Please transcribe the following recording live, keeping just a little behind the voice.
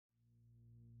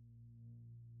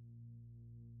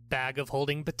bag of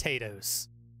holding potatoes.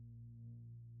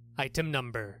 Item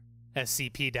Number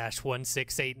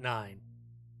SCP-1689.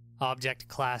 Object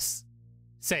Class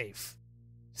Safe.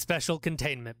 Special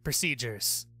Containment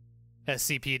Procedures.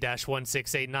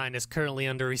 SCP-1689 is currently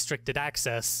under restricted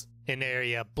access in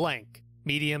Area Blank,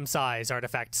 Medium-Size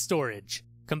Artifact Storage,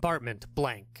 Compartment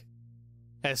Blank.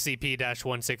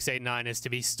 SCP-1689 is to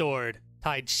be stored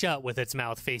tied shut with its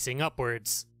mouth facing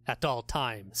upwards at all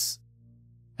times.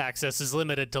 Access is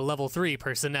limited to Level 3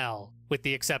 personnel, with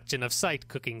the exception of site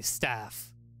cooking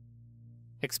staff.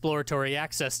 Exploratory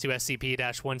access to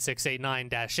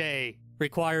SCP-1689-A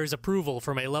requires approval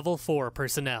from a Level 4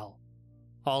 personnel.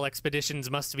 All expeditions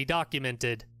must be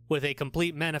documented, with a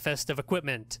complete manifest of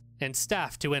equipment and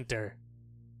staff to enter.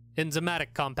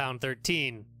 Enzymatic Compound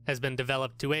 13 has been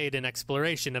developed to aid in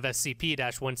exploration of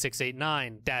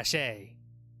SCP-1689-A.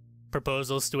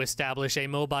 Proposals to establish a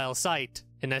mobile site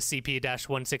in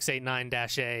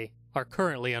SCP-1689-A are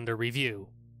currently under review.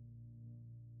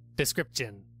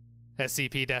 Description: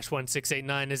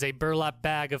 SCP-1689 is a burlap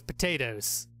bag of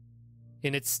potatoes.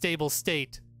 In its stable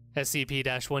state,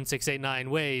 SCP-1689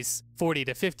 weighs 40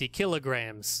 to 50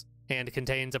 kilograms and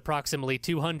contains approximately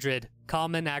 200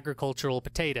 common agricultural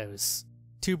potatoes,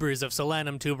 tubers of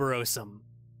Solanum tuberosum.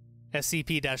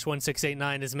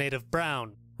 SCP-1689 is made of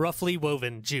brown, roughly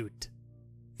woven jute.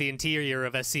 The interior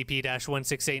of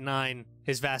SCP-1689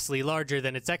 is vastly larger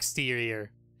than its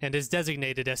exterior and is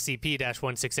designated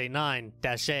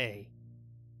SCP-1689-A.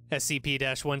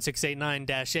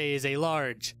 SCP-1689-A is a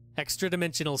large,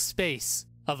 extra-dimensional space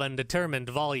of undetermined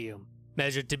volume,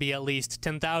 measured to be at least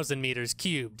 10,000 meters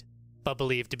cubed, but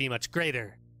believed to be much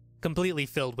greater, completely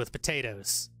filled with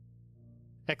potatoes.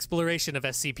 Exploration of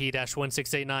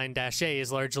SCP-1689-A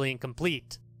is largely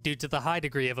incomplete due to the high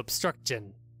degree of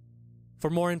obstruction.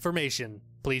 For more information,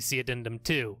 please see Addendum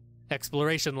 2,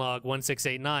 Exploration Log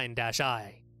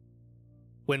 1689-I.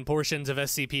 When portions of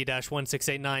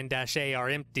SCP-1689-A are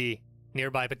empty,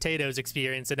 nearby potatoes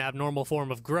experience an abnormal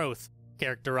form of growth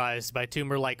characterized by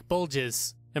tumor-like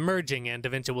bulges emerging and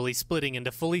eventually splitting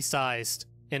into fully sized,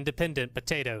 independent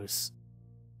potatoes.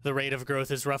 The rate of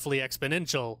growth is roughly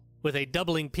exponential, with a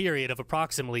doubling period of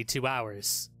approximately 2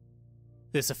 hours.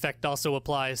 This effect also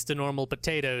applies to normal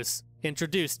potatoes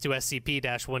introduced to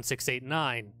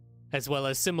SCP-1689, as well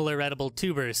as similar edible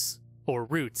tubers, or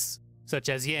roots, such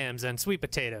as yams and sweet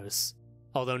potatoes,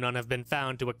 although none have been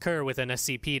found to occur within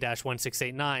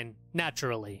SCP-1689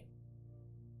 naturally.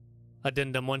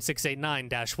 Addendum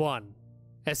 1689-1.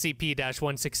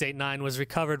 SCP-1689 was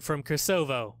recovered from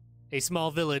Kosovo, a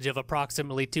small village of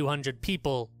approximately 200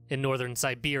 people in northern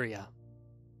Siberia.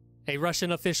 A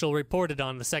Russian official reported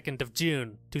on the 2nd of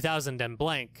June, 2000 and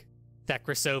blank, that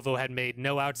Kosovo had made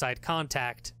no outside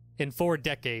contact in 4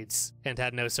 decades and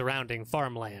had no surrounding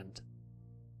farmland.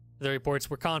 The reports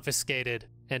were confiscated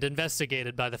and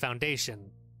investigated by the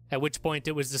Foundation, at which point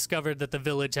it was discovered that the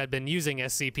village had been using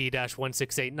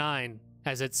SCP-1689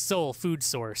 as its sole food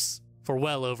source for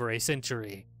well over a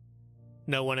century.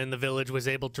 No one in the village was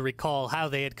able to recall how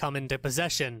they had come into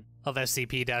possession of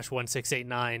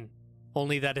SCP-1689,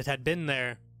 only that it had been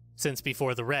there since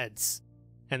before the Reds,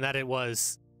 and that it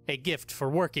was a gift for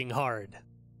working hard.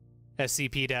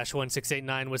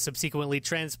 SCP-1689 was subsequently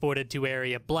transported to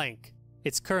Area Blank,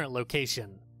 its current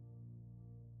location.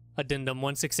 Addendum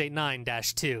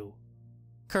 1689-2.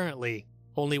 Currently,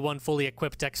 only one fully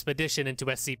equipped expedition into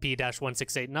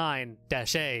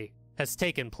SCP-1689-A has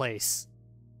taken place.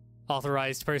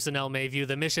 Authorized personnel may view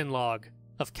the mission log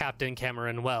of Captain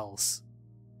Cameron Wells.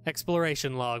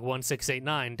 Exploration Log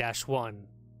 1689-1.